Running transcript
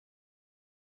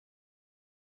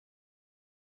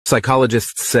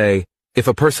Psychologists say, if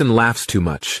a person laughs too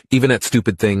much, even at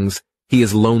stupid things, he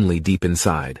is lonely deep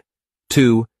inside.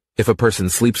 2. If a person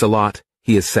sleeps a lot,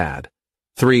 he is sad.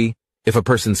 3. If a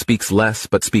person speaks less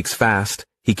but speaks fast,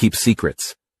 he keeps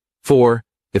secrets. 4.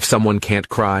 If someone can't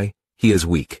cry, he is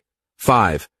weak.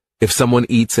 5. If someone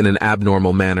eats in an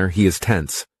abnormal manner, he is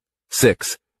tense.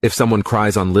 6. If someone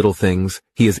cries on little things,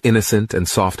 he is innocent and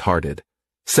soft-hearted.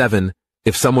 7.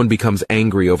 If someone becomes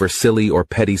angry over silly or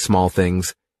petty small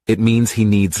things, it means he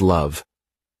needs love.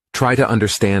 Try to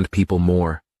understand people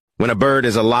more. When a bird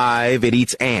is alive, it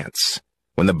eats ants.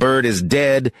 When the bird is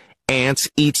dead, ants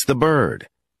eats the bird.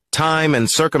 Time and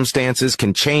circumstances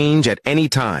can change at any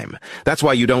time. That's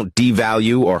why you don't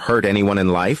devalue or hurt anyone in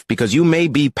life, because you may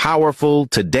be powerful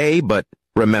today, but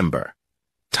remember,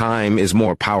 time is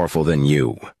more powerful than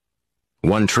you.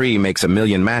 One tree makes a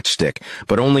million matchstick,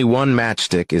 but only one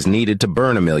matchstick is needed to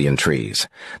burn a million trees.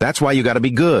 That's why you gotta be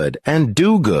good and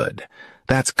do good.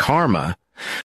 That's karma.